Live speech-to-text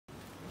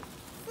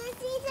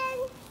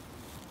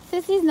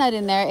Sissy's not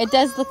in there. It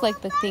does look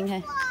like the thing.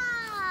 Butterfly.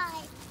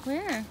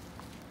 Where?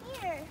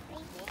 Here,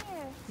 right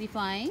there. Is he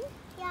flying?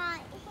 Yeah,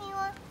 he will.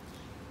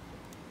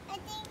 I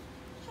think,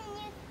 can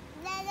you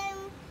let him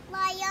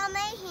lie on my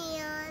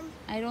hand?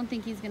 I don't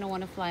think he's going to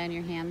want to fly on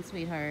your hand,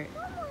 sweetheart.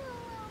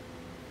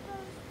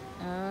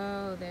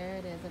 Oh, there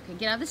it is. Okay,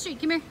 get out of the street.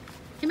 Come here.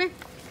 Come here.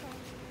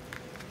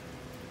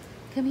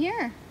 Come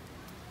here.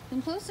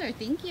 Come closer.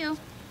 Thank you.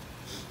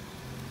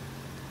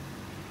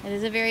 It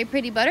is a very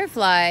pretty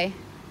butterfly.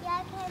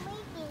 Yeah, can we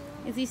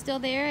do? Is he still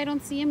there? I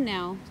don't see him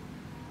now.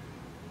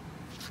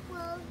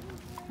 Well,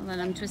 Hold on,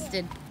 I'm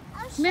twisted.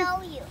 I'll Come here.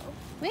 show you.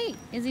 Wait,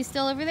 is he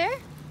still over there?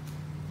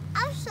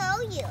 I'll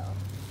show you.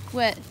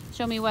 What?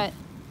 Show me what?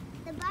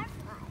 The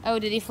butterfly. Oh,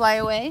 did he fly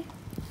away?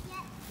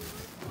 Yeah, he was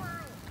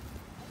flying.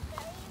 I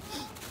show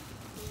you.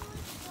 He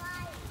was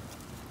flying.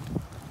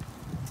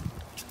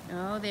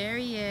 Oh, there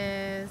he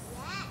is.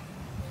 Yeah.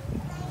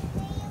 He's flying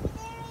way over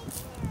there, right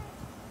there.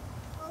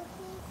 Oh,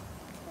 he's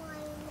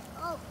flying.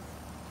 Oh,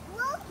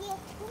 look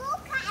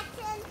at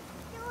him.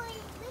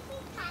 We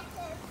can catch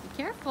him. Be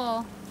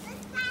careful.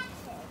 Let's catch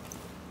him.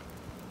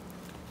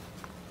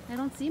 I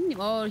don't see him.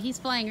 Oh, he's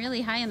flying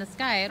really high in the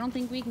sky. I don't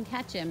think we can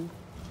catch him.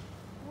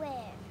 Where?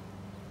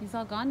 He's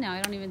all gone now.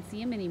 I don't even see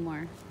him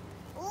anymore.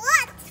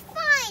 Let's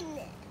find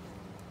it.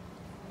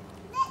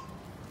 Let's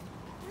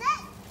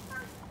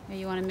find Are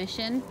you on a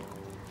mission?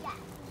 Yeah.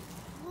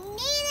 Need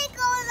to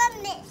go on a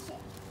mission.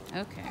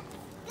 Okay.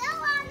 Go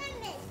on a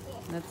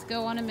mission. Let's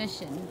go on a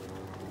mission.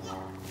 Yeah.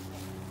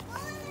 Go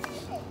on a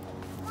mission.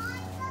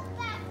 Find the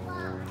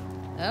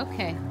butterfly.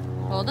 Okay.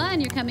 Hold on.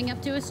 You're coming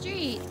up to a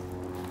street.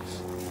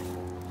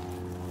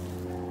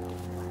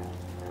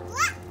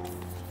 Let's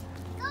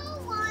go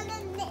on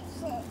a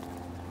mission.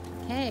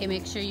 Okay.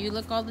 Make sure you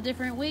look all the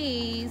different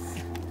ways.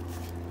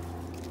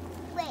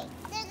 Wait,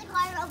 there's a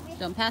car over here.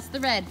 Don't pass the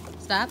red.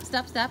 Stop.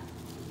 Stop. Stop.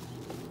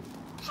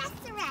 Pass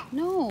the red.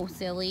 No,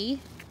 silly.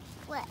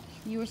 What?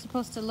 You were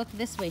supposed to look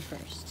this way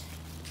first.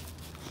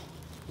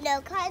 No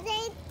cars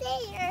ain't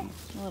there.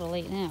 A little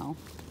late now.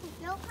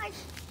 No cars.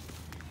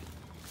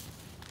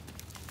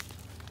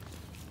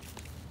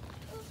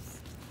 Oops.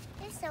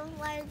 There's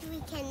sunflowers. We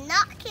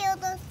cannot kill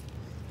those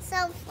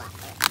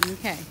sunflowers.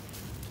 Okay.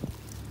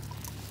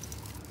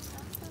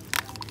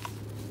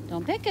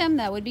 Don't pick him.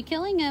 That would be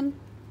killing him.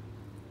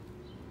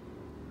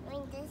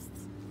 Doing this.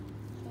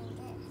 Doing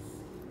this.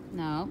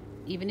 No.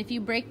 Even if you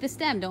break the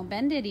stem, don't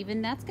bend it.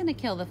 Even that's going to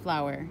kill the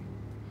flower.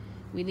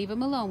 We leave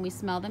them alone. We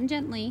smell them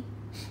gently.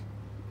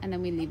 And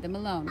then we leave them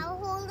alone. I'll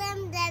hold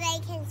them that I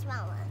can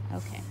smell them.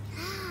 Okay.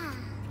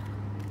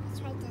 Let's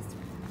try this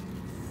one.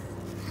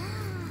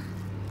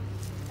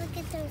 Look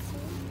at those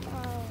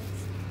meatballs.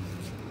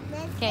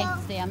 Let's Okay, go.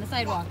 stay on the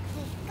sidewalk.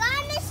 Go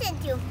on a mission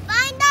to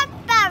find our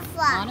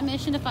butterfly. On a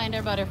mission to find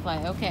our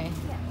butterfly. Okay.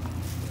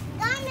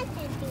 Go on a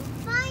mission to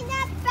find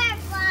our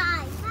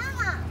butterfly. Come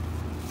on.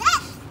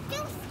 Let's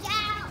do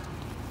Scout.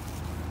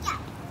 Yeah,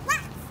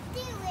 let's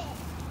do it.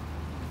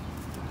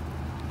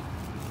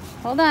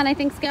 Hold on. I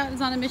think Scout is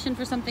on a mission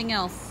for something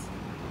else.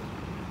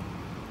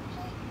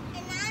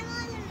 And I'm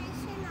on a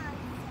mission on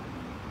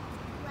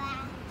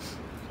grass.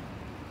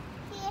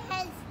 He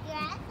has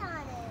grass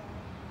on it.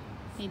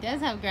 He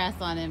does have grass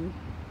on him.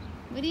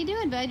 What are you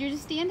doing, bud? You're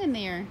just standing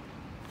there.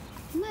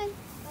 Come on.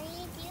 What are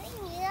you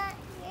doing? You're not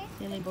here.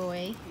 Silly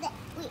boy.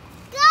 We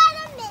got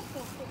a mission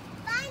to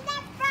find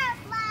that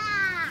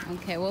butterfly.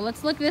 Okay, well,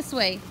 let's look this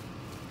way.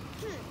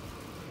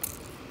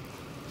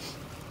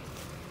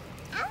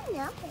 I don't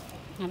know.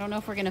 I don't know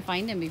if we're going to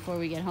find him before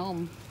we get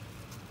home.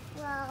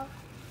 Well,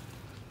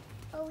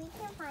 we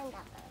can find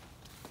out.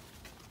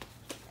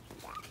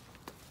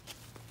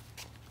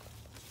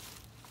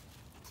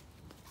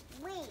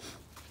 Wait,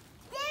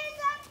 there's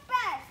a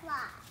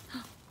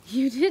butterfly.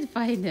 You did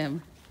find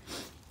him.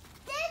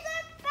 There's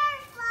a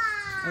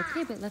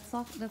butterfly. Okay, but let's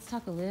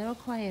talk a little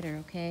quieter,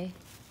 okay?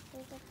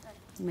 There's a butterfly.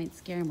 You might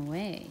scare him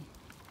away.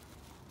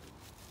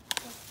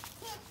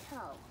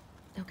 Tiptoe.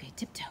 Okay,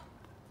 tiptoe.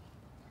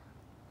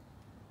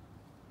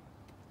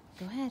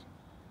 Go ahead.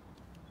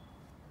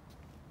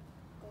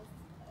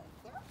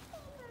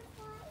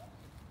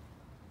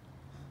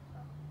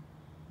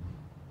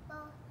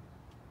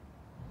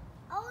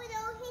 Oh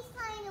no, he's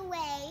flying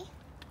away.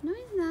 No,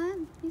 he's not.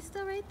 He's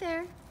still right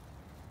there.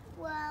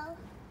 Well,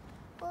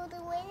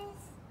 the wind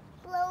is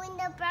blowing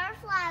the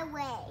butterfly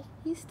away.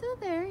 He's still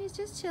there. He's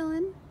just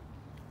chilling.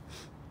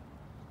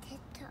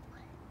 Tiptoe.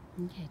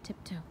 Okay,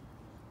 tiptoe.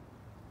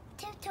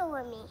 Tiptoe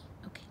with me.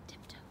 Okay,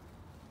 tiptoe.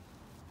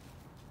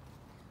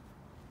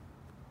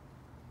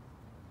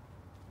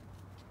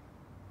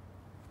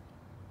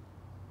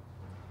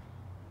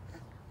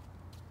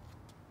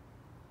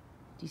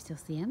 Do you still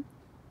see him?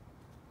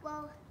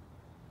 Well,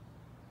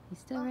 He's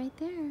still right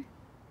there.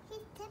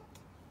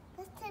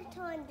 let's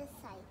tiptoe on this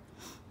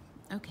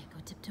side. Okay, go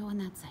tiptoe on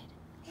that side.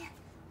 Yeah.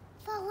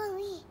 Follow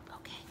me.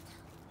 Okay.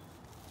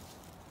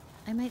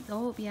 I might,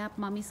 oh, yeah,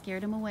 Mommy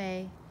scared him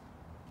away.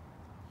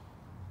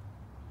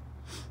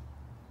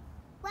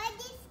 Why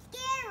did you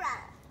scare us?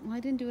 Well, I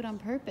didn't do it on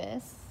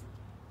purpose.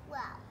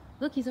 Well,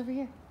 Look, he's over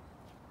here.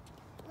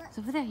 He's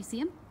over there. You see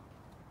him?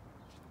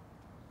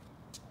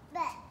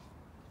 But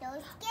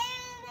don't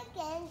scare him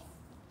again.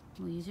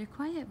 We'll use your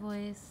quiet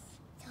voice.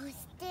 Don't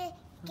scare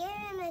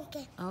him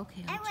again.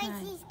 Okay, I'll Otherwise, try.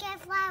 he's gonna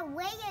fly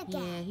away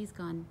again. Yeah, he's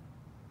gone.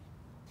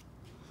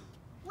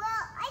 Well,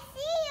 I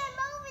see him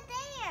over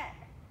there.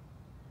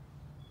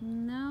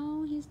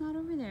 No, he's not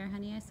over there,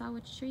 honey. I saw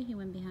which tree he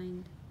went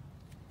behind.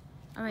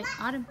 All right, Let's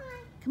Autumn, find-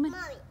 come on.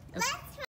 Mommy, Okay. let's